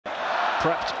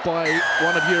prepped by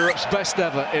one of Europe's best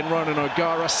ever in Ronan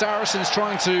O'Gara. Saracens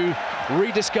trying to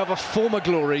rediscover former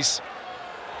glories.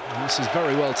 And this is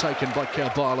very well taken by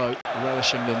Carvalho,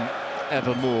 relishing them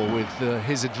ever more with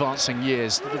his advancing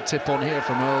years. Little tip on here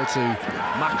from Earl to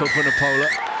Mako Vunipola.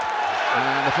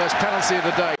 And the first penalty of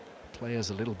the day.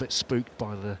 Players a little bit spooked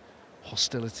by the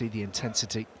hostility, the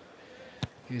intensity.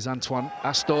 Here's Antoine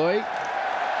Astoy.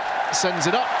 Sends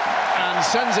it up and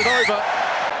sends it over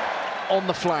on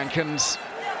the flank, and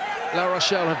La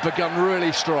Rochelle have begun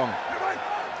really strong.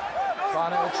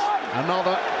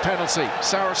 Another penalty.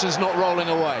 Saracens not rolling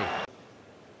away.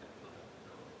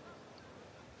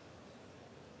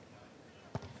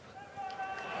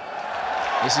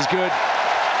 This is good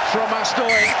from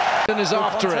Astoy, and is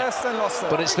after it,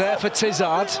 but it's there for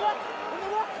Tizard.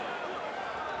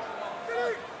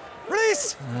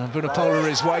 Vunipola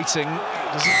is waiting,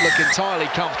 doesn't look entirely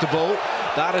comfortable.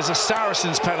 That is a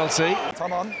Saracens penalty.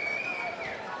 Come on.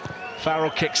 Farrell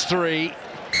kicks three,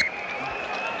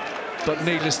 but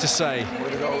needless to say,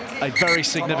 a very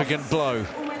significant blow,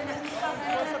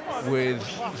 with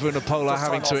Vunipola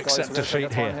having to accept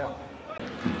defeat here.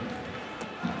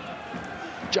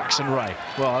 Jackson Ray,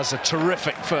 well, that's a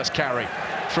terrific first carry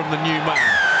from the new man.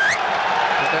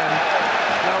 But then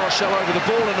La Rochelle over the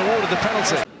ball and awarded the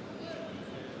penalty.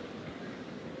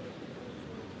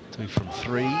 2 from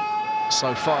 3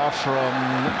 so far from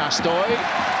Astoy,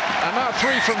 and now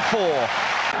 3 from 4.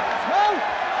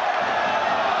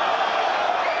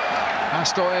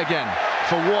 Astoy again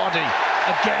for Wadi,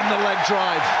 again the leg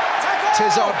drive.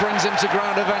 Tizard brings him to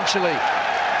ground eventually,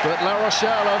 but La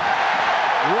Rochelle are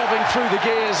revving through the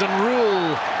gears, and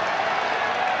Rule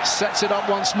sets it up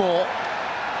once more.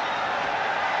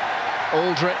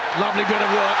 Aldrit, lovely bit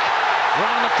of work.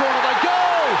 Round the corner they go!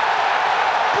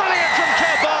 Brilliant from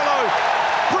Carvalho!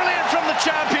 Brilliant from the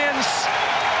champions!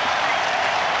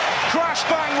 Crash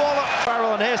bang wallop!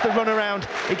 Farrell, and here's the run around.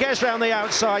 He gets round the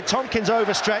outside, Tompkins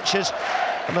overstretches,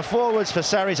 and the forwards for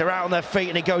Sarries are out on their feet,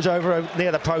 and he goes over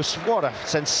near the post. What a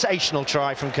sensational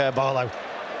try from Carvalho.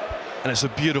 And it's a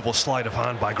beautiful sleight of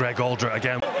hand by Greg Aldrit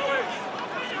again.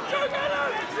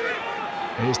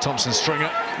 Here's Thompson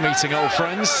Stringer meeting old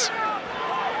friends.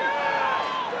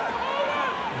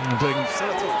 Being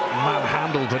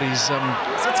manhandled, but he's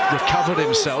recovered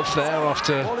himself there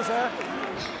after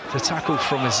the tackle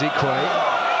from Ezekwe.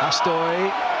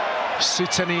 Astoy,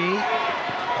 Souteni,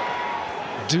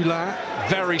 Dulin,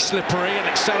 very slippery and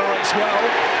accelerates well.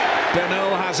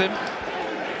 Bernal has him.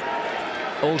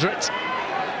 Aldrit.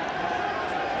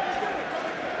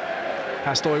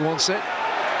 Astoy wants it.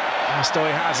 Astoy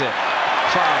has it.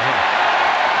 Foul him.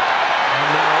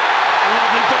 And now a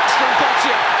lovely box from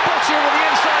Bottia. Bottia with the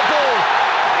inside ball.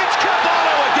 It's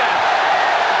Carvalho again.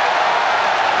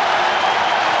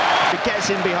 It gets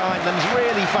in behind them,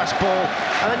 really fast ball,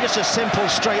 and then just a simple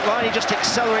straight line. He just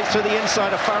accelerates through the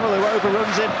inside of Farrell, who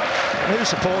overruns him, and who's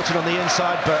supported on the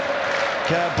inside, but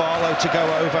Carvalho to go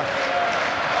over.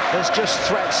 There's just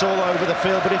threats all over the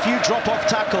field, but if you drop off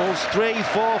tackles 3,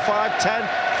 4, 5, 10,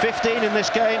 15 in this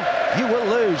game, you will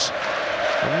lose.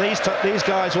 And these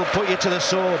guys will put you to the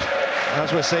sword,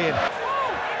 as we're seeing.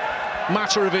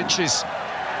 Matter of inches.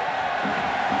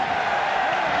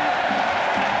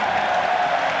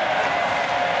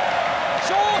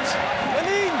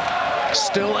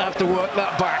 Still have to work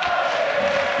that back.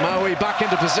 Maui back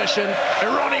into position.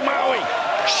 Irani Maui.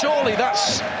 Surely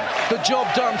that's the job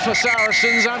done for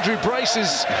Saracens. Andrew Brace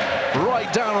is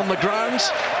right down on the ground.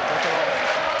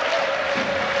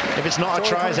 If it's not a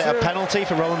try, is it a penalty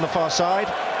for rolling the far side?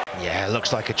 Yeah, it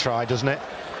looks like a try, doesn't it?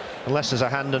 Unless there's a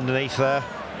hand underneath there.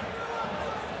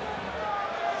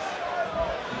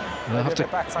 We'll have to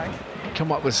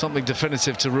come up with something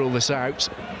definitive to rule this out.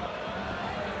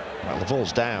 Well, the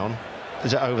ball's down.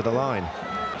 Is it over the line?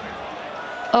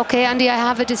 OK, Andy, I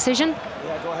have a decision.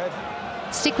 Yeah, go ahead.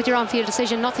 Stick with your on-field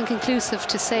decision. Nothing conclusive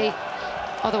to say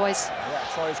otherwise. Yeah,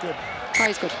 try is good. Try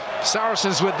is good.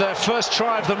 Saracens with their first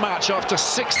try of the match after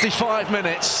 65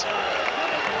 minutes.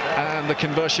 And the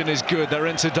conversion is good. They're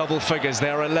into double figures.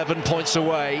 They're 11 points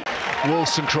away.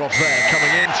 Wollstonecroft there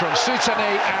coming in from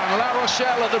Souteni, and La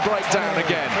Rochelle at the breakdown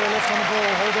again. Left on the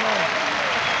ball, holding on.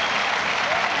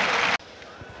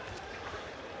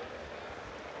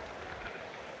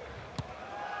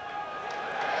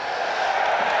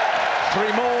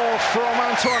 Three more from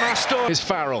Antoine Astoy. Is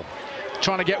Farrell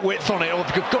trying to get width on it, or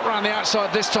got around the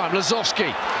outside this time.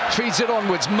 Lazowski feeds it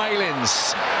onwards.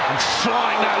 Malins, and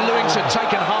flying now. Lewington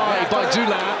taken high by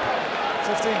Dulin.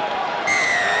 15.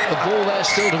 The ball there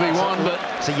still to be won, but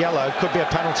it's a yellow. Could be a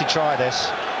penalty try,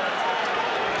 this.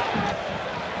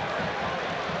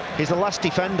 He's the last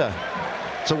defender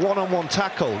It's a one-on-one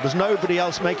tackle. There's nobody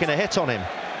else making a hit on him.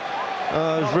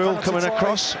 There's Rule coming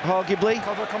across, arguably.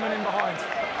 Cover coming in behind.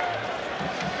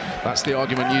 That's the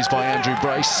argument used by Andrew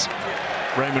Brace.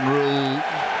 Raymond Rule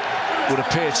would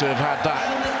appear to have had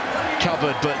that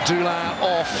covered, but Dulin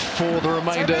off for the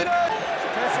remainder.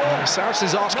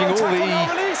 Saracens asking all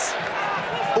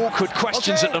the awkward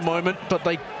questions at the moment, but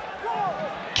they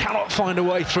cannot find a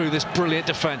way through this brilliant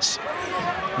defence.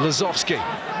 Lazowski.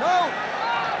 No!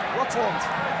 What's on?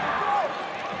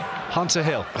 Hunter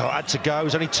Hill. Oh, had to go.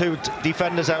 There's only two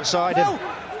defenders outside him.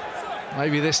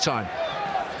 Maybe this time.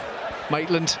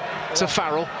 Maitland to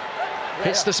Farrell.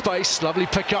 Hits the space. Lovely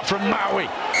pick up from Maui.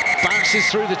 Bounces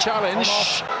through the challenge.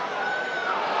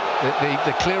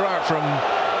 The clear out from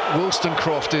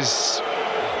Wollstonecroft is,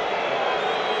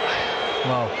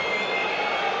 well,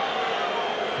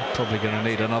 probably going to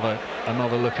need another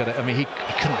look at it. I mean, he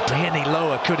couldn't be any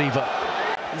lower, could he? But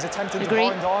he's attempting to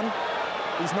bind on.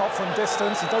 He's not from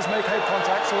distance. He does make head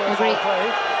contact, so it's foul play.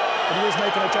 But he is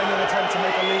making a genuine attempt to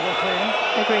make a legal clean.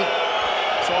 Agree.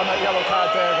 So on that yellow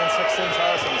card there against 16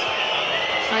 Saracens.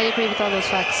 I agree with all those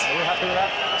facts. Are we happy with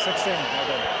that? 16.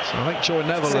 Okay. So I think Joy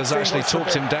Neville has actually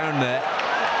talked him down there.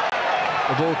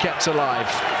 The ball kept alive.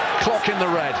 Clock in the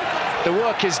red. The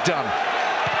work is done.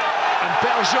 And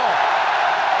Bergeron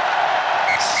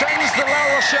sends the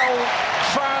La Rochelle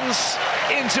fans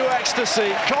into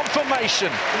ecstasy.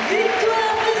 Confirmation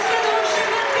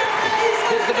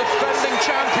that the defending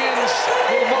champions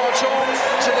will march on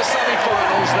to the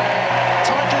semi-finals. Their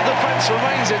title defence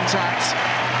remains intact,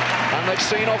 and they've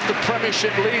seen off the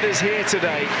Premiership leaders here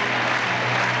today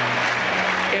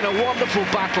in a wonderful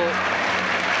battle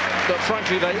that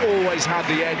frankly they always had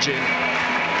the edge in.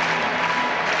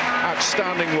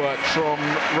 Outstanding work from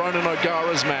Ronan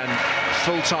O'Gara's men,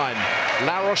 full-time.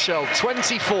 La Rochelle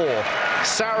 24,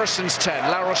 Saracens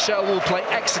 10. La Rochelle will play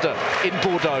Exeter in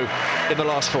Bordeaux in the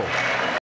last four.